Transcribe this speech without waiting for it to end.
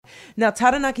Now,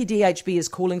 Taranaki DHB is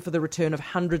calling for the return of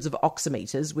hundreds of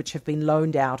oximeters, which have been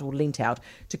loaned out or lent out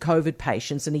to COVID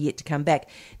patients and are yet to come back.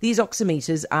 These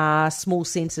oximeters are small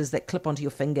sensors that clip onto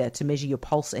your finger to measure your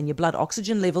pulse and your blood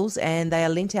oxygen levels, and they are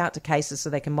lent out to cases so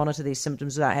they can monitor these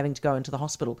symptoms without having to go into the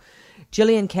hospital.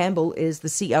 Gillian Campbell is the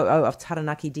COO of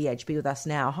Taranaki DHB with us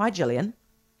now. Hi, Gillian.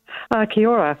 Kia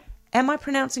ora. Am I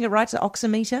pronouncing it right, to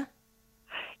oximeter?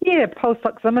 Yeah, pulse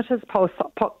oximeters, pulse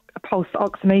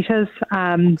oximeters,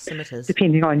 Oximeters.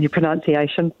 depending on your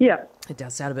pronunciation. Yeah. It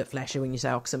does sound a bit flashy when you say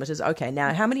oximeters. Okay,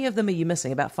 now, how many of them are you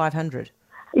missing? About 500?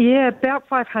 Yeah, about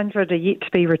 500 are yet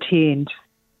to be returned.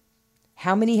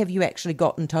 How many have you actually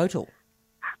got in total?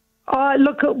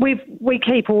 Look, we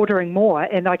keep ordering more,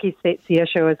 and I guess that's the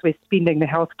issue, is we're spending the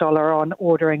health dollar on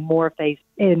ordering more of these,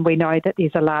 and we know that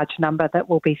there's a large number that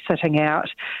will be sitting out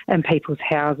in people's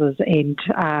houses and,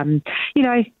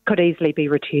 could easily be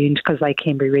returned because they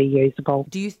can be reusable.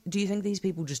 Do you think these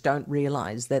people just don't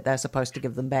realise that they're supposed to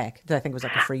give them back? Do they think it was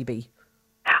like a freebie?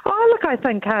 Look, I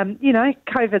think,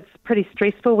 COVID's pretty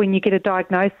stressful when you get a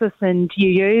diagnosis and you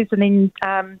use, and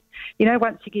then,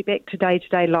 once you get back to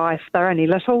day-to-day life, they're only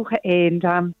little, and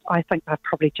I think they've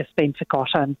probably just been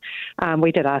forgotten.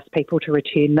 We did ask people to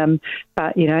return them,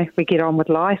 but, we get on with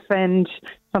life, and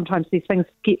sometimes these things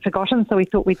get forgotten, so we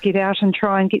thought we'd get out and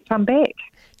try and get some back.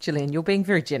 Gillian, you're being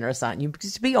very generous, aren't you?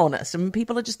 Because to be honest,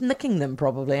 people are just nicking them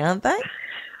probably, aren't they?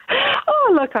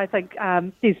 Look, I think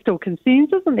there's still concerns,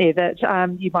 isn't there,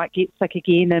 that you might get sick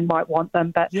again and might want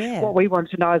them. But What we want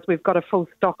to know is we've got a full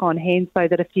stock on hand so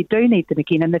that if you do need them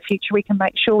again in the future, we can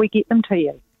make sure we get them to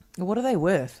you. What are they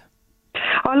worth?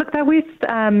 Look, they're worth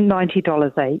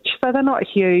 $90 each. So they're not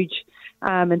huge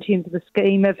in terms of the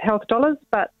scheme of health dollars,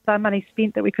 but they're money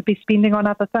spent that we could be spending on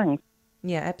other things.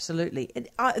 Yeah, absolutely.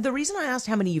 The reason I asked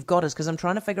how many you've got is because I'm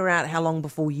trying to figure out how long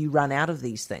before you run out of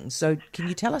these things. So can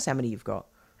you tell us how many you've got?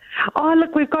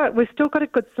 Look, we've still got a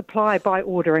good supply by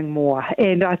ordering more,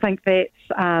 and I think that's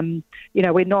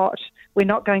we're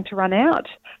not going to run out,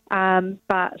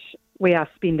 but we are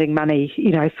spending money,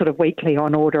 sort of weekly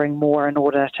on ordering more in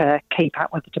order to keep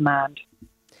up with the demand.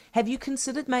 Have you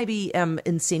considered maybe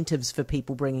incentives for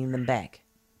people bringing them back?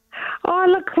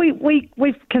 Look,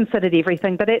 we've considered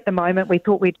everything, but at the moment we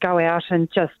thought we'd go out and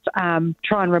just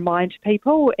try and remind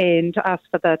people and ask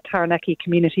for the Taranaki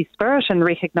community spirit and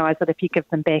recognise that if you give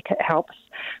them back, it helps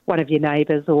one of your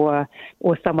neighbours or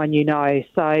someone you know.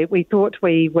 So we thought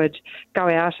we would go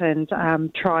out and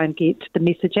try and get the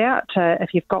message out to,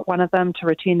 if you've got one of them, to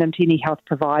return them to any health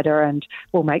provider, and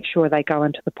we'll make sure they go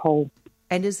into the pool.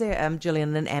 And is there,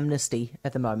 Gillian, an amnesty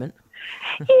at the moment?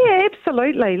 Yeah,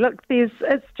 absolutely. Look,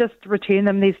 it's just return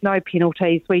them. There's no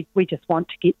penalties. We just want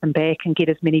to get them back and get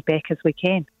as many back as we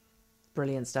can.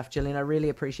 Brilliant stuff, Gillian. I really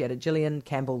appreciate it. Gillian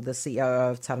Campbell, the COO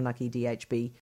of Taranaki DHB.